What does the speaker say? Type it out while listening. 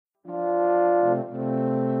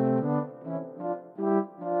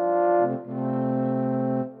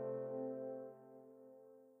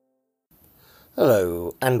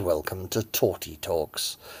Hello and welcome to Torty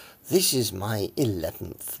Talks. This is my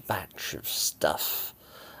 11th batch of stuff.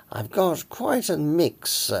 I've got quite a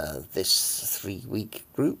mix this 3-week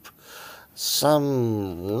group.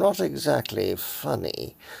 Some not exactly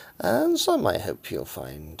funny, and some I hope you'll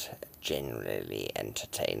find generally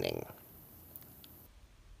entertaining.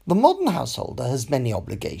 The modern householder has many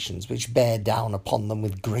obligations which bear down upon them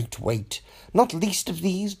with great weight. Not least of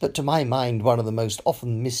these, but to my mind one of the most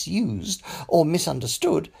often misused or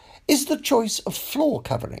misunderstood, is the choice of floor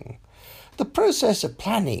covering. The process of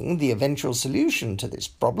planning the eventual solution to this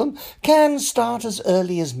problem can start as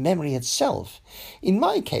early as memory itself. In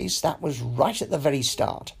my case, that was right at the very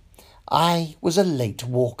start. I was a late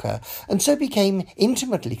walker, and so became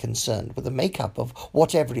intimately concerned with the makeup of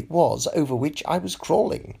whatever it was over which I was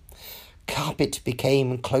crawling. Carpet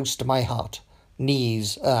became close to my heart,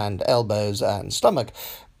 knees and elbows and stomach.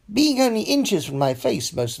 Being only inches from my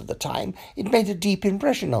face most of the time, it made a deep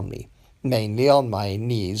impression on me. Mainly on my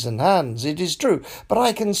knees and hands, it is true, but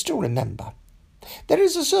I can still remember. There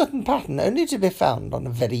is a certain pattern only to be found on a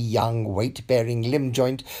very young, weight-bearing limb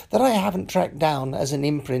joint that I haven't tracked down as an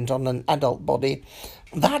imprint on an adult body.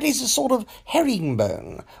 That is a sort of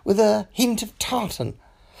herringbone with a hint of tartan.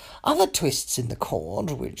 Other twists in the cord,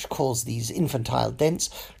 which caused these infantile dents,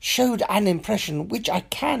 showed an impression which I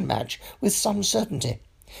can match with some certainty.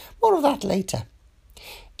 More of that later.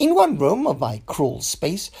 In one room of my crawl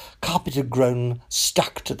space, carpet had grown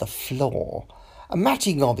stuck to the floor. A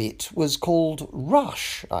matting of it was called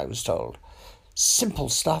rush, I was told. Simple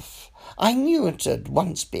stuff. I knew it had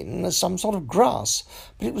once been some sort of grass,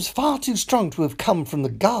 but it was far too strong to have come from the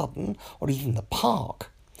garden or even the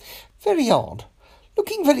park. Very odd.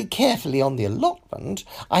 Looking very carefully on the allotment,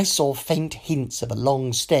 I saw faint hints of a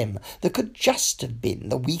long stem that could just have been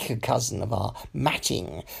the weaker cousin of our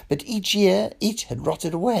matting, but each year it had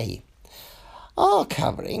rotted away. Our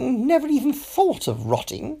covering never even thought of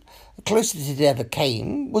rotting. The closest it ever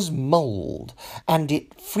came was mould, and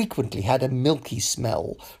it frequently had a milky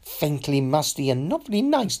smell, faintly musty and not very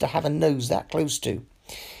nice to have a nose that close to.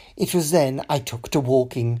 It was then I took to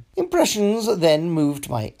walking. Impressions then moved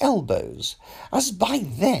my elbows, as by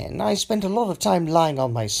then I spent a lot of time lying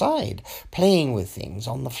on my side, playing with things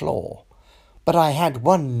on the floor. But I had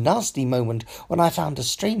one nasty moment when I found a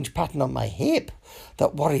strange pattern on my hip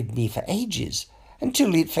that worried me for ages,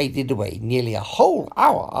 until it faded away nearly a whole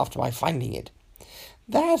hour after my finding it.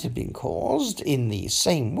 That had been caused in the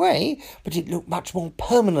same way, but it looked much more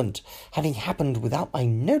permanent, having happened without my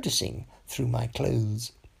noticing through my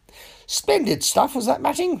clothes. Splendid stuff was that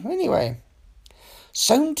matting, anyway.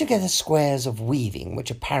 Sewn together squares of weaving,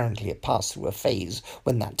 which apparently had passed through a phase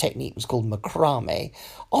when that technique was called macrame,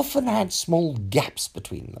 often had small gaps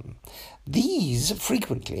between them. These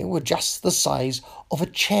frequently were just the size of a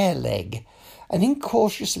chair leg. An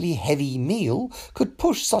incautiously heavy meal could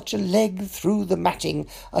push such a leg through the matting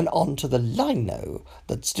and onto the lino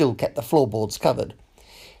that still kept the floorboards covered.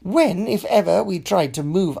 When, if ever, we tried to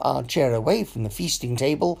move our chair away from the feasting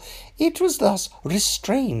table, it was thus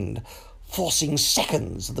restrained, forcing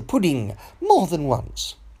seconds of the pudding more than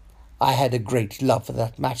once. I had a great love for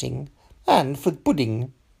that matting, and for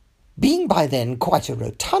pudding. Being by then quite a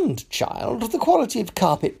rotund child, the quality of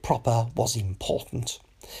carpet proper was important.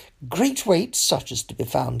 Great weight, such as to be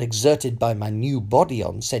found exerted by my new body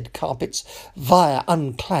on said carpets via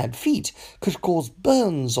unclad feet, could cause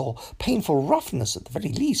burns or painful roughness at the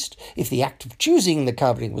very least, if the act of choosing the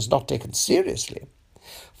covering was not taken seriously.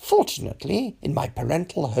 Fortunately, in my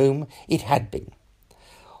parental home, it had been.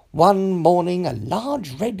 One morning, a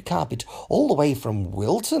large red carpet, all the way from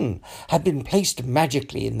Wilton, had been placed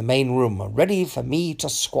magically in the main room, ready for me to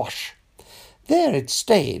squash. There it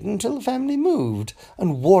stayed until the family moved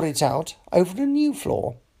and wore it out over a new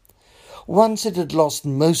floor. Once it had lost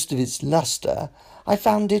most of its lustre, I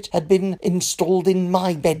found it had been installed in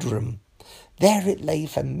my bedroom. There it lay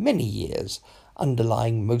for many years,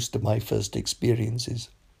 underlying most of my first experiences.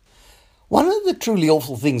 One of the truly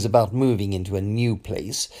awful things about moving into a new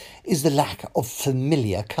place is the lack of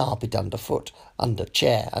familiar carpet underfoot, under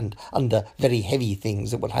chair, and under very heavy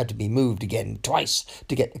things that will have to be moved again twice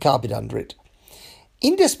to get the carpet under it.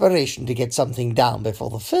 In desperation to get something down before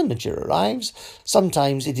the furniture arrives,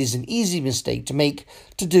 sometimes it is an easy mistake to make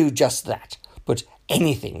to do just that, put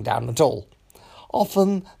anything down at all.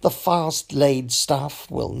 Often the fast-laid stuff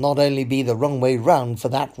will not only be the wrong way round for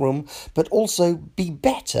that room, but also be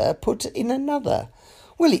better put in another.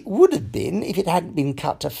 Well, it would have been if it hadn't been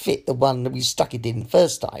cut to fit the one that we stuck it in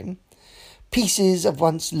first time. Pieces of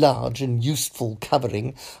once large and useful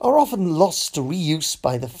covering are often lost to reuse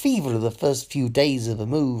by the fever of the first few days of a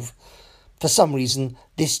move. For some reason,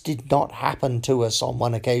 this did not happen to us on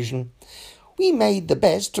one occasion. We made the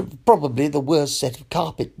best of probably the worst set of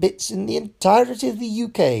carpet bits in the entirety of the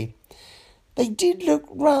UK. They did look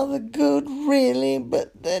rather good, really,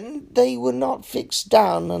 but then they were not fixed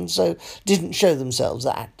down and so didn't show themselves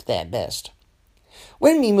at their best.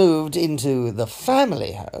 When we moved into the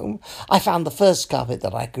family home, I found the first carpet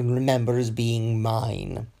that I can remember as being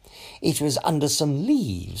mine. It was under some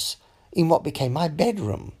leaves in what became my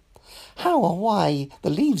bedroom. How or why the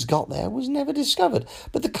leaves got there was never discovered,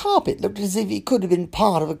 but the carpet looked as if it could have been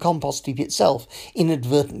part of a compost heap itself,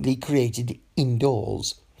 inadvertently created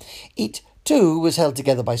indoors. It, too, was held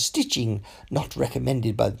together by stitching, not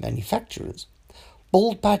recommended by the manufacturers.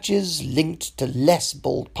 Bald patches linked to less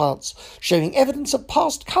bald parts, showing evidence of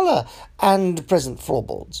past colour and present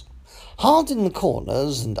floorboards. Hard in the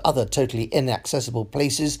corners and other totally inaccessible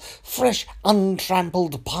places, fresh,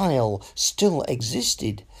 untrampled pile still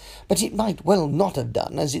existed, but it might well not have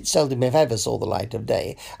done, as it seldom if ever saw the light of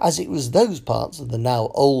day, as it was those parts of the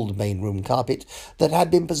now old main room carpet that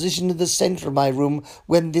had been positioned in the centre of my room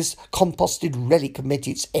when this composted relic met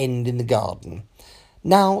its end in the garden.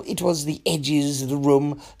 Now it was the edges of the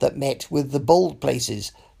room that met with the bald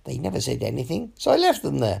places. They never said anything, so I left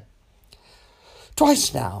them there.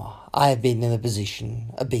 Twice now I have been in the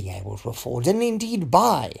position of being able to afford and indeed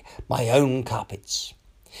buy my own carpets.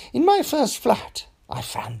 In my first flat I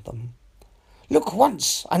found them. Look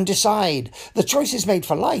once and decide. The choice is made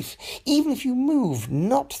for life. Even if you move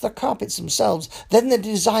not the carpets themselves, then the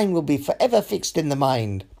design will be forever fixed in the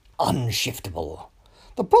mind. Unshiftable.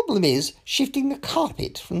 The problem is shifting the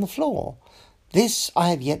carpet from the floor. This I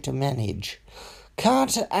have yet to manage.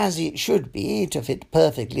 Cut as it should be to fit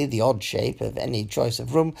perfectly the odd shape of any choice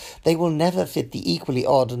of room, they will never fit the equally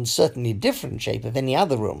odd and certainly different shape of any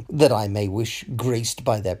other room that I may wish graced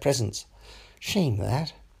by their presence. Shame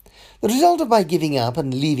that. The result of my giving up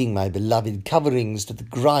and leaving my beloved coverings to the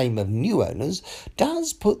grime of new owners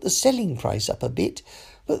does put the selling price up a bit,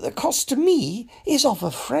 but the cost to me is of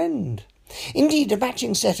a friend. Indeed, a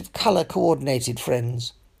matching set of colour-coordinated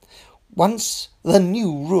friends. Once the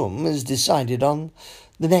new room is decided on,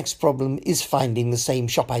 the next problem is finding the same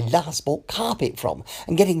shop I last bought carpet from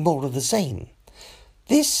and getting more of the same.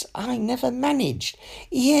 This I never managed.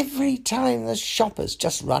 Every time the shop has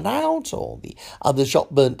just run out, or the other shop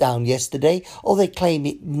burnt down yesterday, or they claim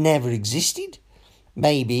it never existed.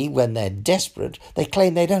 Maybe, when they're desperate, they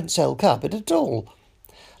claim they don't sell carpet at all.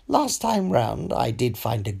 Last time round, I did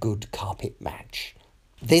find a good carpet match.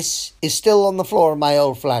 This is still on the floor of my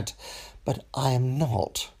old flat, but I am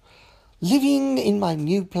not. Living in my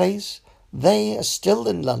new place, they are still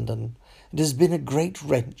in London. It has been a great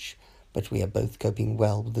wrench, but we are both coping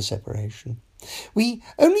well with the separation. We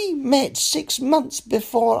only met 6 months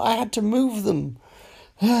before I had to move them.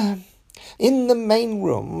 In the main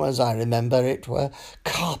room, as I remember it, were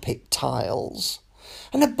carpet tiles.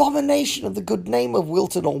 An abomination of the good name of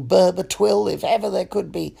Wilton or Berber Twill, if ever there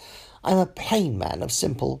could be. I'm a plain man of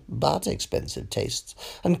simple but expensive tastes,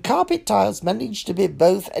 and carpet tiles manage to be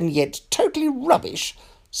both and yet totally rubbish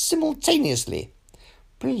simultaneously.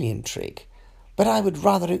 Brilliant trick, but I would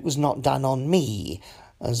rather it was not done on me,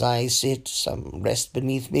 as I sit, some rest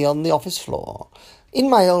beneath me on the office floor. In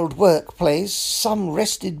my old workplace, some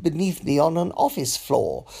rested beneath me on an office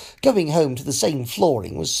floor. Going home to the same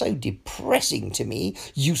flooring was so depressing to me,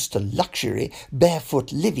 used to luxury,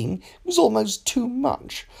 barefoot living, was almost too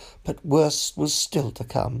much, but worse was still to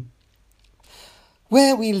come.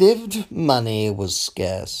 Where we lived, money was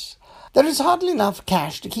scarce. There is hardly enough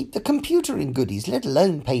cash to keep the computer in goodies, let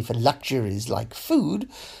alone pay for luxuries like food,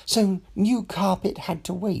 so new carpet had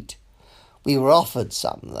to wait. We were offered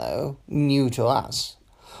some, though, new to us.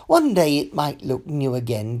 One day it might look new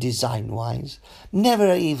again, design-wise.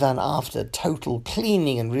 Never even after total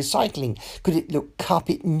cleaning and recycling could it look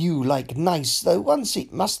carpet new like nice, though once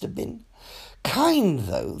it must have been. Kind,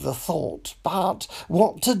 though, the thought, but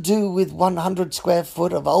what to do with 100 square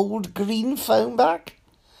foot of old green foam back?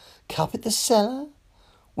 Carpet the cellar?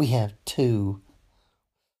 We have 2.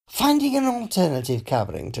 Finding an alternative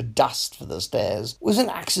covering to dust for the stairs was an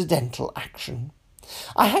accidental action.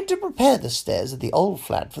 I had to prepare the stairs of the old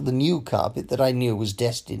flat for the new carpet that I knew was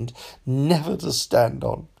destined never to stand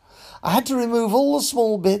on. I had to remove all the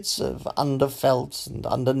small bits of under felt and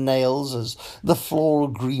under nails as the floral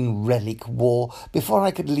green relic wore before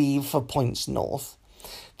I could leave for Points North.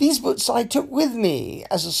 These books I took with me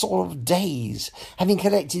as a sort of daze, having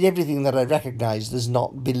collected everything that I recognised as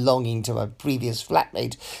not belonging to my previous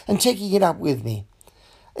flatmate and taking it up with me.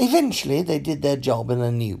 Eventually they did their job in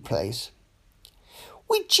a new place.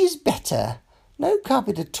 Which is better, No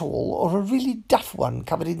carpet at all, or a really duff one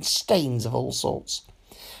covered in stains of all sorts.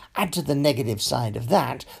 Add to the negative side of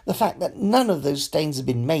that the fact that none of those stains have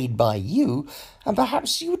been made by you, and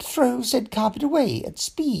perhaps you would throw said carpet away at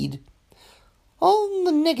speed. On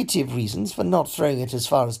the negative reasons for not throwing it as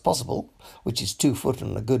far as possible, which is 2 foot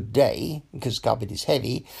on a good day, because carpet is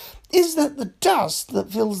heavy, is that the dust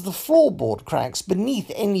that fills the floorboard cracks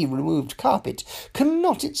beneath any removed carpet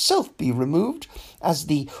cannot itself be removed, as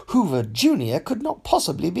the Hoover Junior could not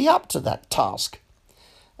possibly be up to that task.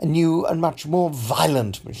 A new and much more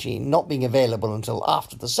violent machine not being available until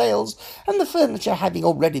after the sales, and the furniture having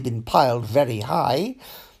already been piled very high,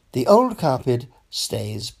 the old carpet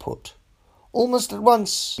stays put. Almost at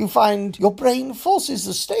once you find your brain forces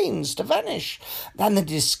the stains to vanish, then the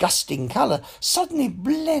disgusting colour suddenly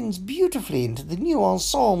blends beautifully into the new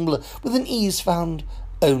ensemble with an ease found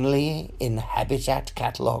only in Habitat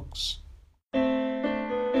catalogues.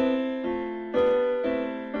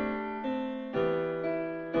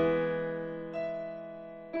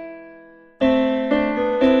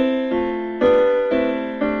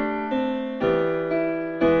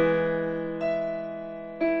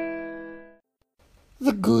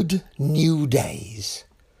 The good new days.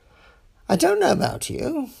 I don't know about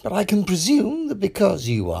you, but I can presume that because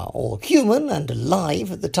you are all human and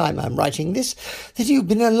alive at the time I'm writing this, that you've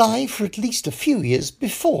been alive for at least a few years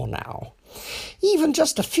before now. Even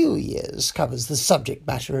just a few years covers the subject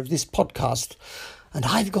matter of this podcast, and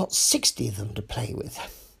I've got 60 of them to play with.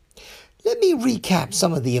 Let me recap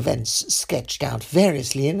some of the events sketched out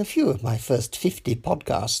variously in a few of my first 50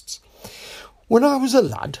 podcasts. When I was a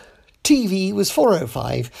lad, TV was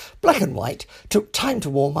 405, black and white, took time to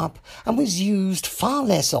warm up, and was used far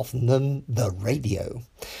less often than the radio.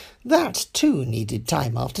 That, too, needed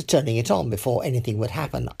time after turning it on before anything would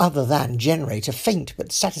happen other than generate a faint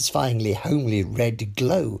but satisfyingly homely red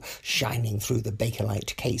glow shining through the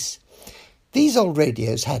Bakelite case. These old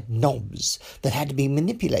radios had knobs that had to be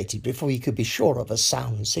manipulated before you could be sure of a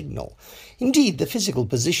sound signal. Indeed, the physical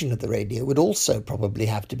position of the radio would also probably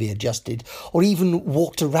have to be adjusted, or even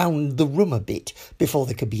walked around the room a bit before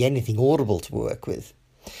there could be anything audible to work with.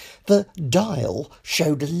 The dial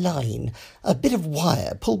showed a line, a bit of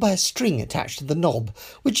wire pulled by a string attached to the knob,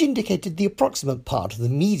 which indicated the approximate part of the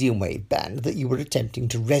medium wave band that you were attempting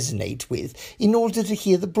to resonate with in order to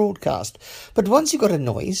hear the broadcast. But once you got a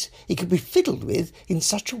noise, it could be fiddled with in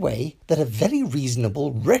such a way that a very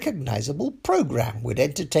reasonable, recognisable programme would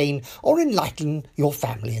entertain or enlighten your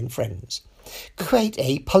family and friends. Quite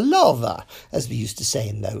a palaver, as we used to say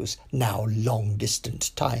in those now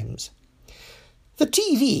long-distant times. The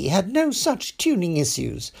TV had no such tuning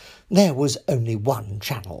issues. There was only one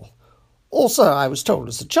channel. Also, I was told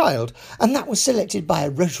as a child, and that was selected by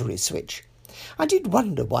a rotary switch. I did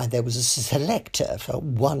wonder why there was a selector for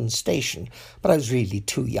one station, but I was really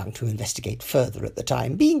too young to investigate further at the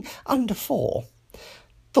time, being under 4.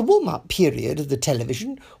 The warm-up period of the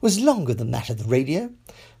television was longer than that of the radio.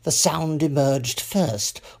 The sound emerged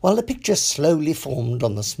first, while the picture slowly formed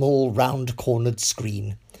on the small round-cornered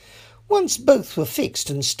screen. Once both were fixed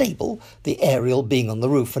and stable, the aerial being on the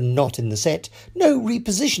roof and not in the set, no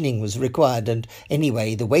repositioning was required, and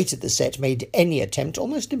anyway the weight of the set made any attempt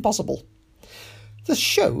almost impossible. The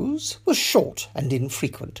shows were short and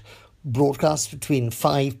infrequent, broadcast between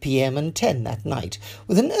 5 p.m. and 10 that night,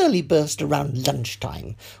 with an early burst around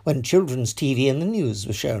lunchtime, when children's TV and the news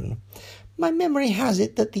were shown. My memory has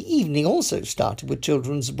it that the evening also started with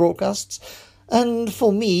children's broadcasts, and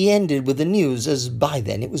for me ended with the news, as by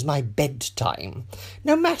then it was my bedtime,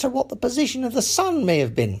 no matter what the position of the sun may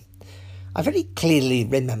have been. I very clearly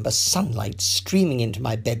remember sunlight streaming into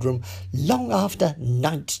my bedroom long after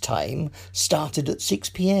night time started at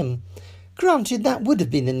 6 p.m. Granted, that would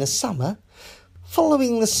have been in the summer.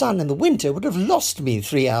 Following the sun in the winter would have lost me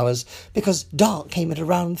 3 hours, because dark came at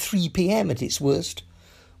around 3 p.m. at its worst.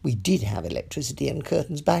 We did have electricity and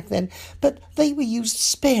curtains back then, but they were used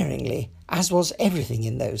sparingly, as was everything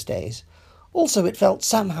in those days. Also, it felt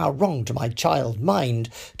somehow wrong to my child mind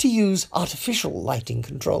to use artificial lighting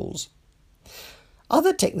controls.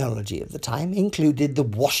 Other technology of the time included the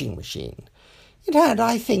washing machine. It had,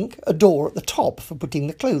 I think, a door at the top for putting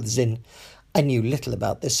the clothes in. I knew little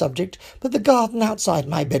about this subject, but the garden outside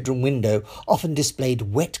my bedroom window often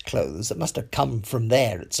displayed wet clothes that must have come from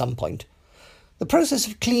there at some point. The process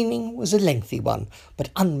of cleaning was a lengthy one, but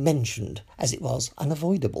unmentioned, as it was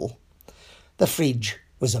unavoidable. The fridge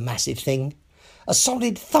was a massive thing. A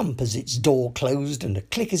solid thump as its door closed and a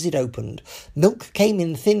click as it opened. Milk came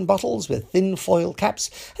in thin bottles with thin foil caps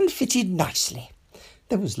and fitted nicely.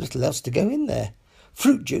 There was little else to go in there.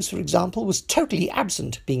 Fruit juice, for example, was totally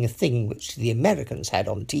absent, being a thing which the Americans had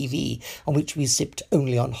on TV and which we sipped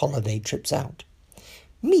only on holiday trips out.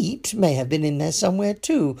 Meat may have been in there somewhere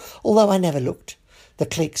too, although I never looked. The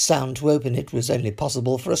click sound to open it was only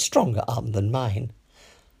possible for a stronger arm than mine.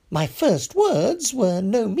 My first words were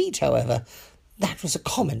no meat, however. That was a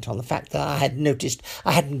comment on the fact that I had noticed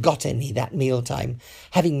I hadn't got any that mealtime,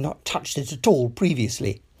 having not touched it at all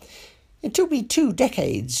previously. It took me 2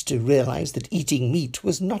 decades to realise that eating meat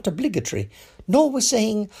was not obligatory, nor was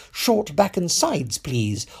saying short back and sides,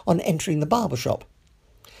 please, on entering the barber shop.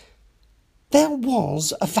 There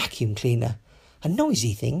was a vacuum cleaner, a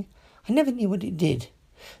noisy thing. I never knew what it did.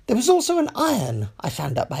 There was also an iron. I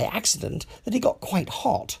found out by accident that it got quite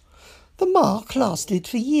hot. The mark lasted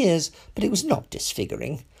for years, but it was not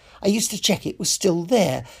disfiguring. I used to check it was still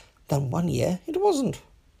there, then one year it wasn't.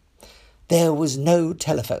 There was no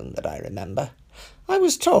telephone that I remember. I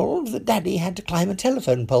was told that Daddy had to climb a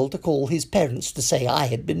telephone pole to call his parents to say I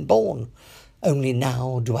had been born. Only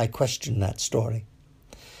now do I question that story.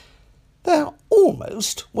 There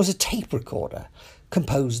almost was a tape recorder,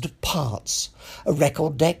 composed of parts, a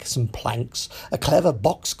record deck, some planks, a clever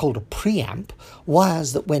box called a preamp,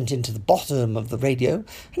 wires that went into the bottom of the radio,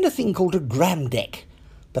 and a thing called a gram deck.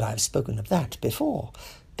 But I've spoken of that before.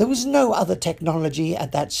 There was no other technology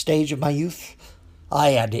at that stage of my youth.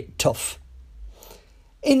 I had it tough.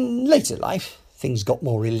 In later life, things got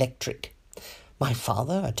more electric. My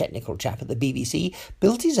father, a technical chap at the BBC,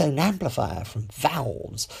 built his own amplifier from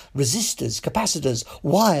valves, resistors, capacitors,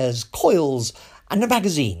 wires, coils, and a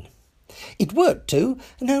magazine. It worked too,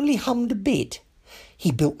 and only hummed a bit.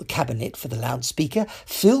 He built the cabinet for the loudspeaker,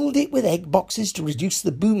 filled it with egg boxes to reduce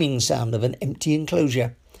the booming sound of an empty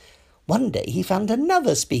enclosure. One day he found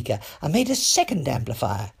another speaker and made a second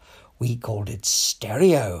amplifier. We called it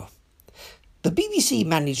stereo. The BBC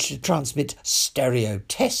managed to transmit stereo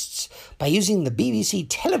tests by using the BBC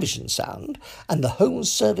television sound and the Home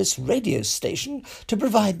Service radio station to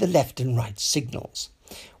provide the left and right signals.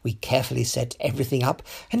 We carefully set everything up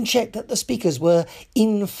and checked that the speakers were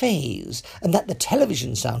in phase and that the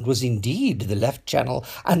television sound was indeed the left channel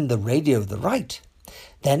and the radio the right.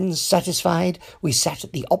 Then, satisfied, we sat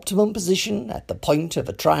at the optimum position at the point of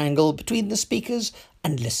a triangle between the speakers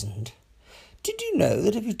and listened. Did you know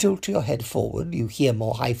that if you tilt your head forward, you hear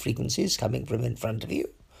more high frequencies coming from in front of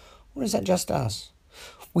you? Or is that just us?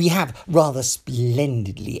 We have rather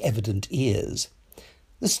splendidly evident ears.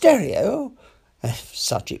 The stereo, if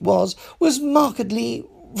such it was markedly,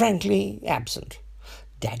 frankly, absent.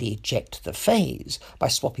 Daddy checked the phase by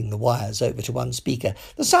swapping the wires over to one speaker.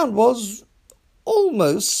 The sound was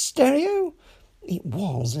almost stereo. It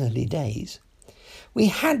was early days. We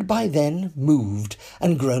had by then moved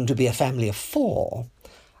and grown to be a family of 4.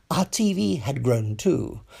 Our TV had grown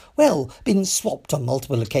too. Well, been swapped on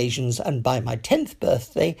multiple occasions, and by my 10th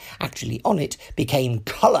birthday, actually on it, became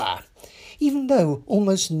colour, even though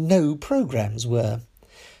almost no programmes were.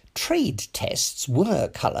 Trade tests were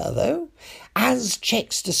colour, though, as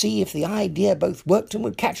checks to see if the idea both worked and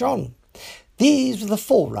would catch on. These were the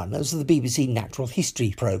forerunners of the BBC Natural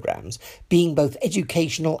History programmes, being both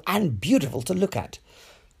educational and beautiful to look at.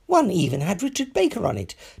 One even had Richard Baker on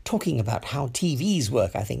it, talking about how TVs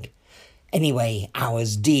work, I think. Anyway,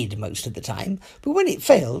 ours did most of the time, but when it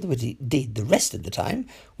failed, which it did the rest of the time,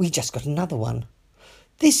 we just got another one.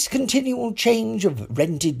 This continual change of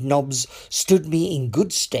rented knobs stood me in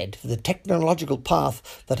good stead for the technological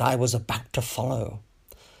path that I was about to follow.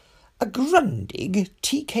 A Grundig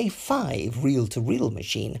TK5 reel-to-reel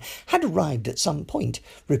machine had arrived at some point,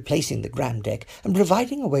 replacing the gram deck and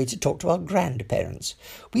providing a way to talk to our grandparents.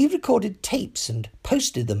 We recorded tapes and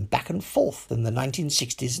posted them back and forth in the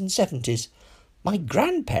 1960s and 70s. My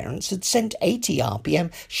grandparents had sent 80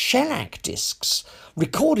 RPM shellac discs,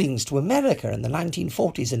 recordings to America in the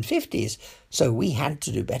 1940s and 50s, so we had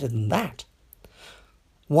to do better than that.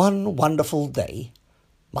 One wonderful day,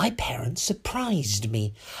 my parents surprised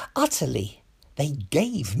me utterly. They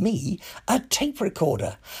gave me a tape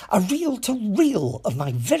recorder, a reel-to-reel of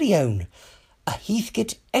my very own, a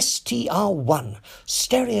Heathkit STR1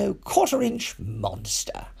 stereo 1/4-inch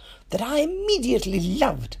monster that I immediately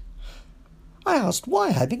loved. I asked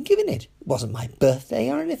why I'd been given it. It wasn't my birthday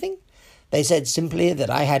or anything. They said simply that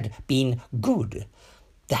I had been good.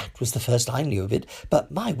 That was the first I knew of it, but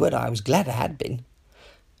my word, I was glad I had been.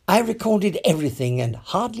 I recorded everything and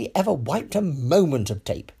hardly ever wiped a moment of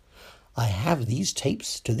tape. I have these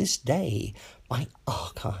tapes to this day, my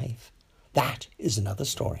archive. That is another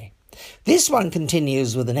story. This one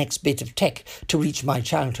continues with the next bit of tech to reach my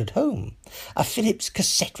childhood home, a Philips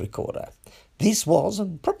cassette recorder. This was,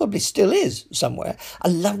 and probably still is somewhere, a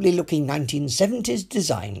lovely-looking 1970s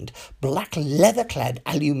designed, black leather-clad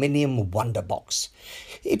aluminium wonder box.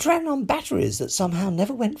 It ran on batteries that somehow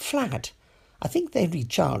never went flat. I think they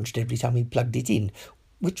recharged every time we plugged it in,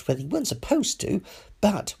 which they weren't supposed to,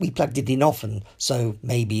 but we plugged it in often, so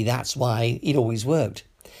maybe that's why it always worked.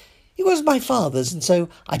 It was my father's, and so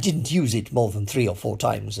I didn't use it more than 3 or 4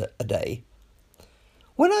 times a day.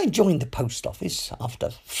 When I joined the post office,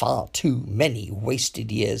 after far too many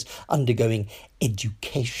wasted years undergoing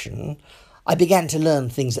education, I began to learn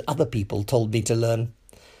things that other people told me to learn.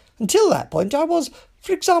 Until that point, I was,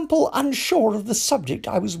 for example, unsure of the subject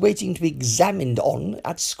I was waiting to be examined on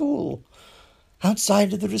at school.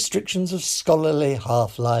 Outside of the restrictions of scholarly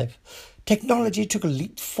half-life, technology took a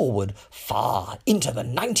leap forward far into the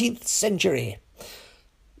 19th century.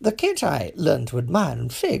 The kit I learned to admire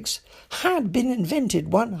and fix had been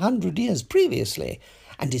invented 100 years previously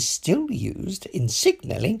and is still used in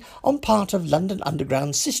signalling on part of London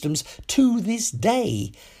Underground systems to this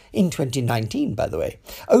day. In 2019, by the way,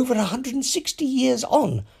 over 160 years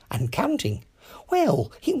on and counting.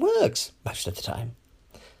 Well, it works most of the time.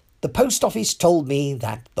 The post office told me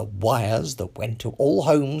that the wires that went to all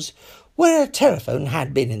homes where a telephone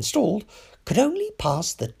had been installed could only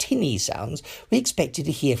pass the tinny sounds we expected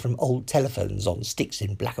to hear from old telephones on sticks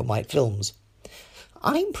in black and white films.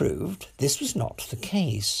 I proved this was not the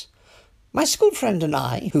case. My school friend and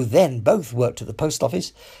I, who then both worked at the post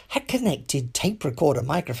office, had connected tape recorder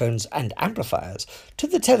microphones and amplifiers to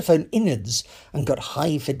the telephone innards and got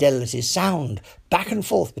high-fidelity sound back and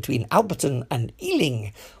forth between Alberton and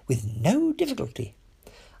Ealing with no difficulty.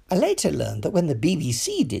 I later learned that when the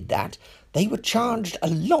BBC did that, they were charged a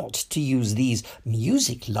lot to use these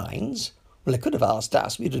music lines. Well, they could have asked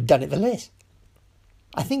us, we'd have done it for less.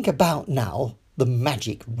 I think about now, the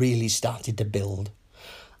magic really started to build.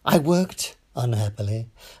 I worked, unhappily,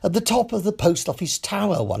 at the top of the post office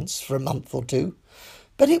tower once for a month or 2,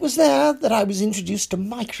 but it was there that I was introduced to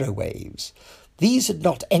microwaves. These had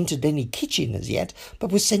not entered any kitchen as yet,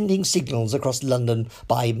 but were sending signals across London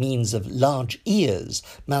by means of large ears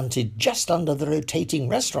mounted just under the rotating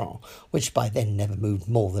restaurant, which by then never moved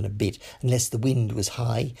more than a bit unless the wind was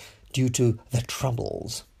high, due to the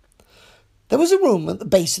troubles. There was a room at the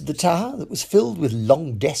base of the tower that was filled with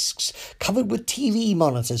long desks covered with TV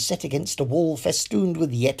monitors set against a wall festooned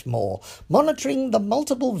with yet more, monitoring the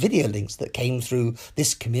multiple video links that came through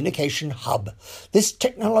this communication hub, this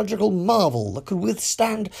technological marvel that could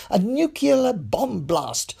withstand a nuclear bomb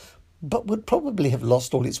blast, but would probably have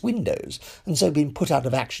lost all its windows and so been put out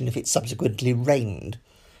of action if it subsequently rained.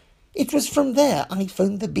 It was from there I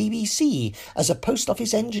phoned the BBC as a post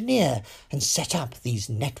office engineer and set up these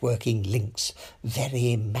networking links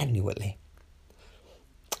very manually.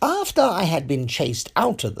 After I had been chased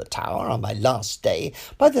out of the tower on my last day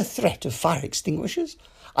by the threat of fire extinguishers,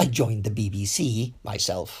 I joined the BBC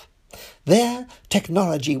myself. There,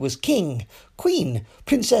 technology was king, queen,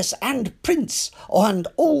 princess and prince, and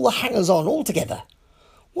all the hangers-on all together.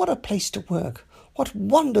 What a place to work! What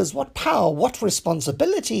wonders, what power, what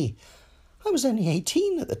responsibility! I was only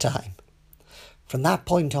 18 at the time. From that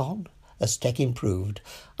point on, as tech improved,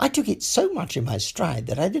 I took it so much in my stride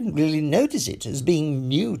that I didn't really notice it as being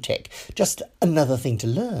new tech, just another thing to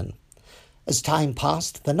learn. As time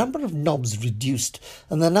passed, the number of knobs reduced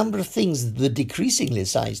and the number of things the decreasingly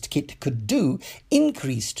sized kit could do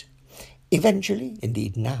increased. Eventually,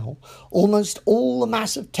 indeed now, almost all the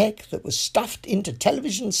massive tech that was stuffed into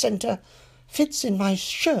Television Centre fits in my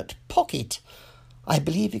shirt pocket. I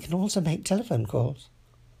believe it can also make telephone calls.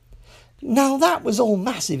 Now that was all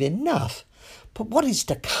massive enough, but what is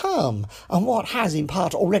to come, and what has in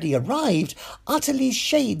part already arrived, utterly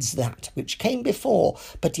shades that which came before,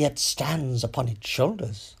 but yet stands upon its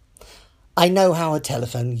shoulders. I know how a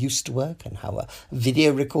telephone used to work, and how a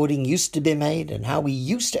video recording used to be made, and how we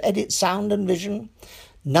used to edit sound and vision.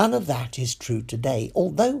 None of that is true today,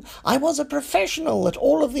 although I was a professional at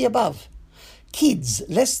all of the above. Kids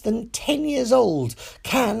less than 10 years old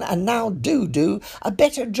can and now do a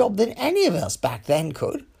better job than any of us back then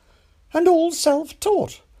could. And all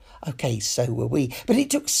self-taught. OK, so were we, but it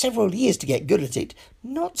took several years to get good at it.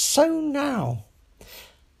 Not so now.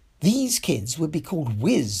 These kids would be called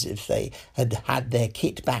whiz if they had had their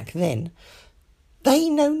kit back then.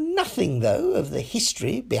 They know nothing, though, of the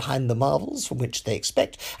history behind the marvels from which they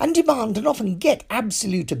expect and demand and often get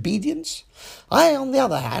absolute obedience. I, on the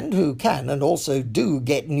other hand, who can and also do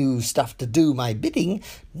get new stuff to do my bidding,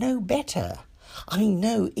 know better. I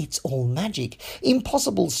know it's all magic,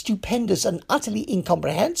 impossible, stupendous and utterly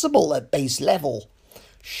incomprehensible at base level.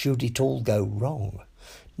 Should it all go wrong?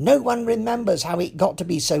 No one remembers how it got to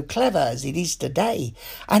be so clever as it is today,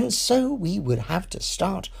 and so we would have to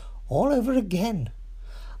start all over again.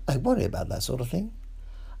 I worry about that sort of thing.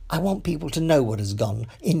 I want people to know what has gone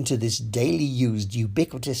into this daily used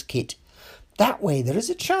ubiquitous kit. That way there is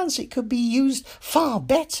a chance it could be used far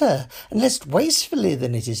better and less wastefully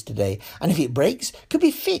than it is today, and if it breaks, could be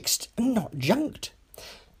fixed and not junked.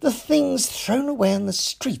 The things thrown away on the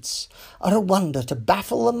streets are a wonder to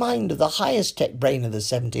baffle the mind of the highest tech brain of the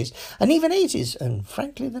 70s and even 80s and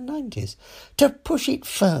frankly the 90s. To push it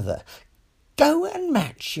further, go and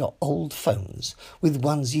match your old phones with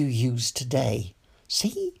ones you use today.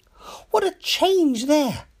 See? What a change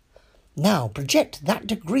there! Now project that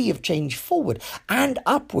degree of change forward and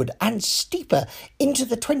upward and steeper into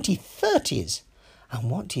the 2030s. And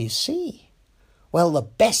what do you see? Well, the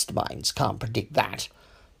best minds can't predict that,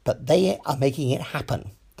 but they are making it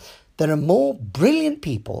happen. There are more brilliant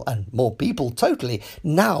people, and more people totally,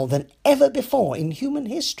 now than ever before in human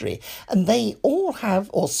history, and they all have,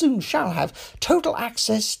 or soon shall have, total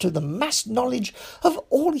access to the mass knowledge of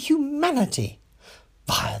all humanity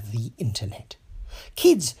via the internet.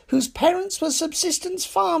 Kids whose parents were subsistence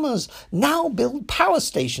farmers now build power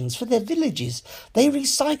stations for their villages. They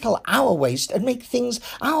recycle our waste and make things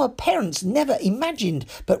our parents never imagined,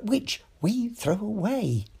 but which we throw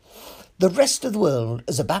away. The rest of the world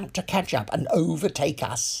is about to catch up and overtake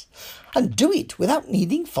us, and do it without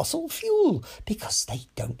needing fossil fuel, because they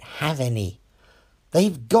don't have any.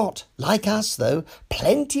 They've got, like us though,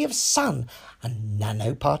 plenty of sun and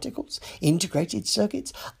nanoparticles, integrated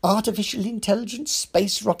circuits, artificial intelligence,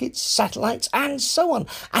 space rockets, satellites, and so on,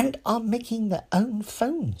 and are making their own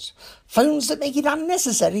phones. Phones that make it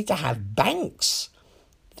unnecessary to have banks.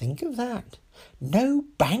 Think of that. No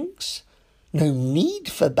banks? No need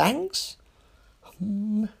for banks?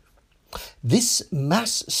 This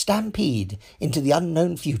mass stampede into the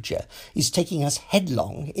unknown future is taking us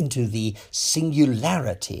headlong into the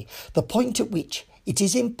singularity, the point at which it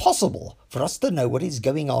is impossible for us to know what is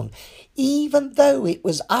going on, even though it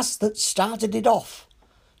was us that started it off.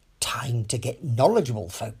 Time to get knowledgeable,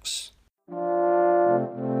 folks.